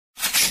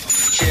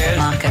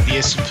market, the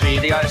S&P,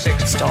 the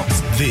ASX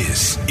stocks.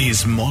 This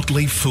is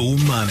Motley Fool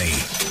Money.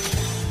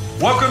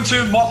 Welcome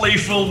to Motley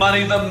Fool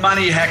Money, the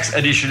Money Hacks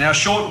edition, our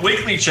short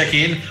weekly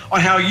check-in on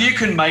how you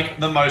can make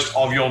the most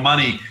of your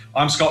money.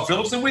 I'm Scott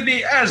Phillips, and with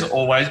me, as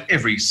always,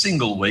 every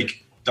single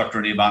week, Dr.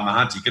 Anibal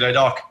Mahanti. G'day,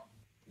 Doc.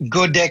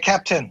 Good day,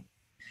 Captain.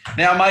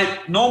 Now, mate,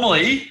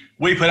 normally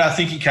we put our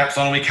thinking caps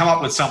on and we come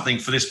up with something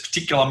for this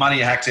particular Money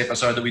Hacks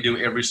episode that we do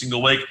every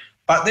single week.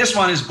 But this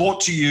one is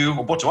brought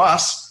to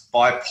us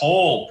by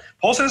Paul.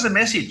 Paul sends a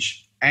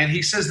message, and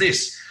he says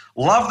this: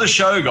 love the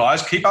show,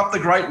 guys. Keep up the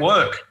great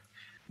work.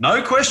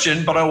 No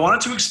question, but I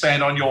wanted to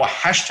expand on your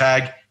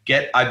hashtag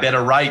get a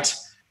better rate.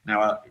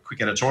 Now, a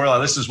quick editorial. Our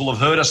listeners will have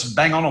heard us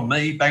bang on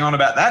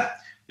about that.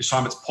 This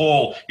time it's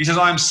Paul. He says,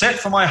 I am set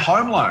for my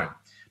home loan,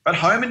 but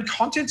home and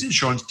contents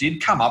insurance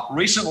did come up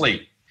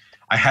recently.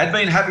 I had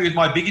been happy with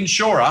my big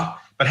insurer,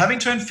 but having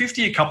turned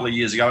 50 a couple of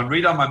years ago and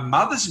redone my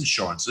mother's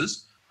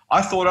insurances,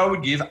 I thought I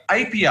would give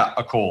APIA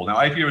a call.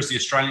 Now, APIA is the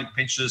Australian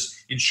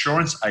Pensioners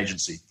Insurance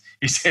Agency.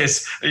 He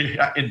says,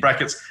 in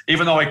brackets,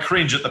 even though I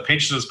cringe at the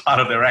pensioners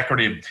part of their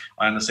acronym.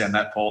 I understand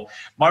that, Paul.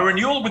 My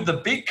renewal with the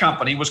big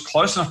company was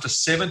close enough to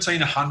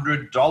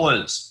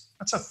 $1,700.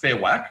 That's a fair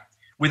whack.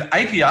 With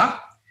APIA,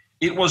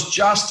 it was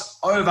just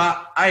over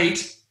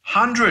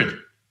 $800.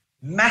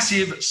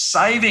 Massive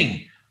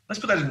saving. Let's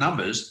put that in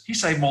numbers. He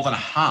saved more than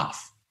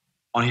half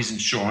on his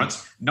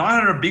insurance.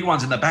 900 big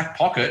ones in the back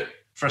pocket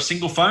for a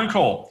single phone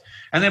call.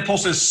 And then Paul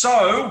says,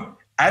 so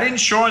add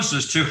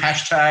insurances to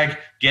hashtag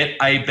get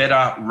a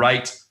better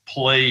rate,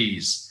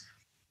 please.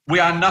 We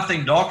are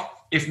nothing,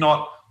 Doc, if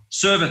not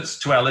servants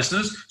to our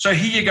listeners. So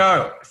here you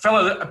go.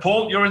 Fellow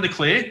Paul, you're in the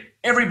clear.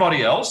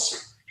 Everybody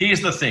else,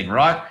 here's the thing,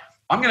 right?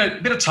 I'm going to,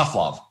 a bit of tough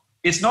love.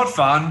 It's not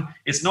fun.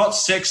 It's not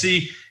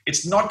sexy.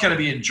 It's not going to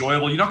be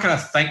enjoyable. You're not going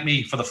to thank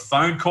me for the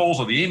phone calls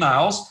or the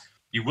emails.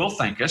 You will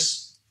thank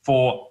us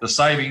for the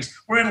savings.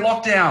 We're in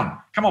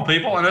lockdown. Come on,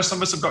 people. I know some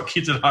of us have got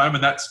kids at home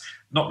and that's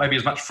not maybe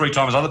as much free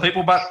time as other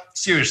people, but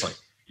seriously,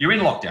 you're in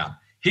lockdown.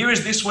 Here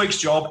is this week's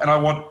job, and I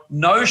want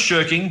no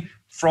shirking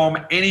from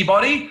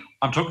anybody.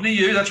 I'm talking to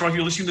you. That's right. If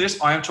you're listening to this,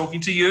 I am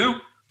talking to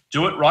you.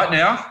 Do it right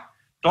now.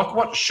 Doc,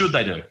 what should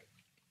they do?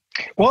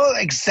 Well,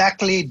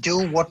 exactly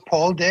do what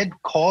Paul did.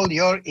 Call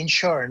your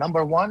insurer,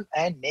 number one,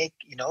 and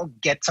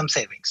get some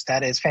savings.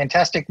 That is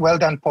fantastic. Well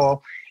done,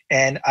 Paul.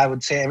 And I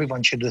would say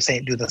everyone should do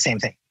the same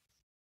thing.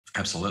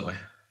 Absolutely.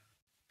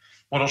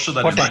 What else should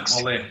they do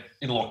while they're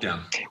in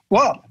lockdown?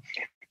 Well,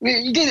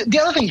 the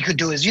other thing you could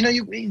do is,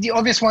 the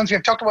obvious ones we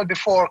have talked about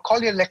before,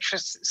 call your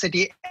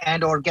electricity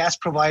and or gas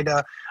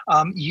provider.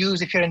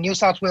 If you're in New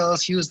South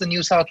Wales, use the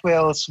New South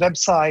Wales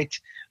website.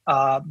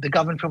 The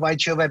government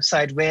provides you a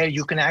website where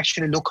you can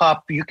actually look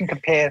up, you can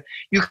compare,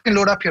 you can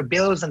load up your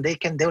bills, and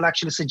they'll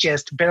actually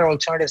suggest better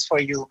alternatives for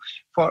you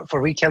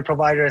for retail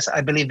providers.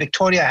 I believe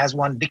Victoria has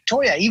one.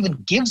 Victoria even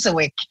gives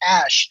away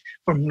cash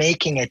for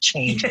making a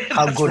change.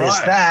 How good is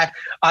that?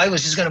 I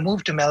was just going to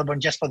move to Melbourne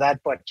just for that,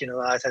 but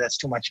I said that's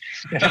too much.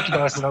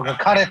 $50 is not going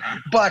to cut it.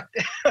 But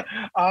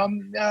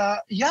and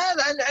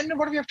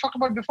what we have talked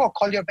about before,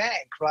 call your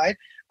bank, right?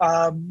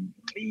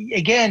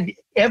 Again,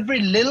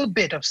 every little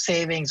bit of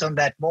savings on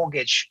that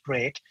mortgage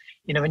rate,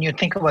 when you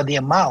think about the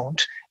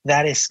amount,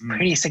 that is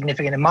pretty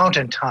significant amount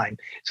in time.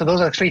 So those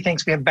are three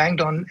things we have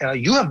banged on.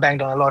 You have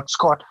banged on a lot,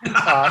 Scott,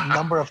 a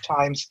number of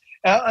times.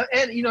 And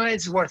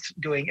it's worth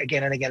doing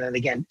again and again and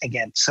again.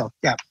 So,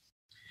 yeah,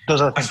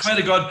 those are the things. I swear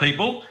to God,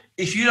 people,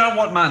 if you don't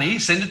want money,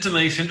 send it to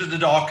me, send it to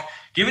Doc,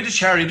 give it to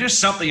charity, do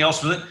something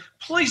else with it.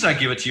 Please don't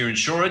give it to your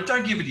insurer.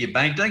 Don't give it to your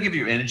bank. Don't give it to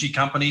your energy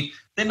company.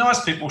 They're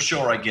nice people.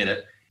 Sure, I get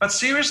it. But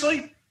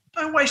seriously,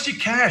 don't waste your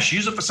cash.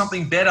 Use it for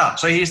something better.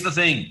 So here's the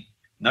thing.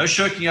 No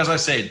shirking, as I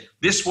said.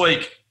 This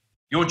week,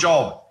 your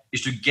job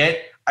is to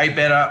get a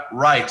better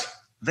rate.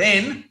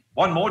 Then,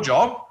 one more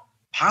job,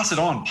 pass it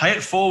on, pay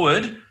it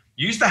forward.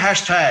 Use the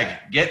hashtag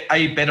get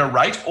a better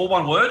rate, all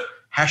one word,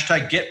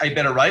 hashtag get a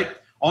better rate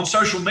on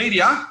social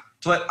media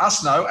to let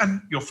us know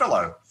and your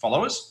fellow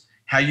followers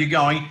how you're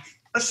going.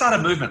 Let's start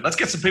a movement. Let's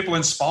get some people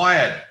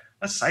inspired.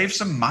 Let's save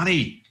some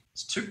money.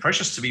 It's too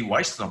precious to be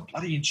wasted on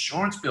bloody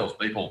insurance bills,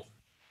 people.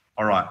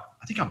 All right.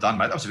 I think I'm done,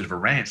 mate. That was a bit of a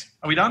rant.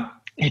 Are we done?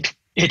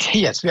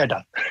 Yes, we are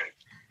done.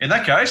 In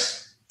that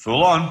case,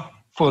 full on.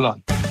 Full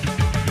on.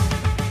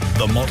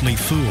 The Motley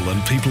Fool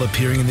and people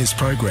appearing in this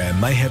program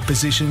may have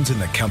positions in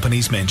the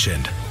companies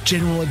mentioned.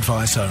 General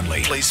advice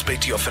only. Please speak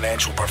to your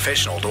financial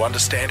professional to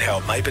understand how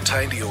it may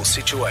pertain to your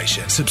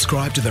situation.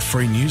 Subscribe to the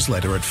free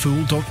newsletter at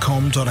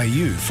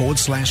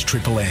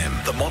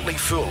fool.com.au/MMM. The Motley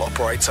Fool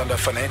operates under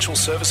Financial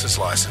Services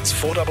Licence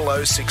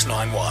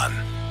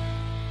 400691.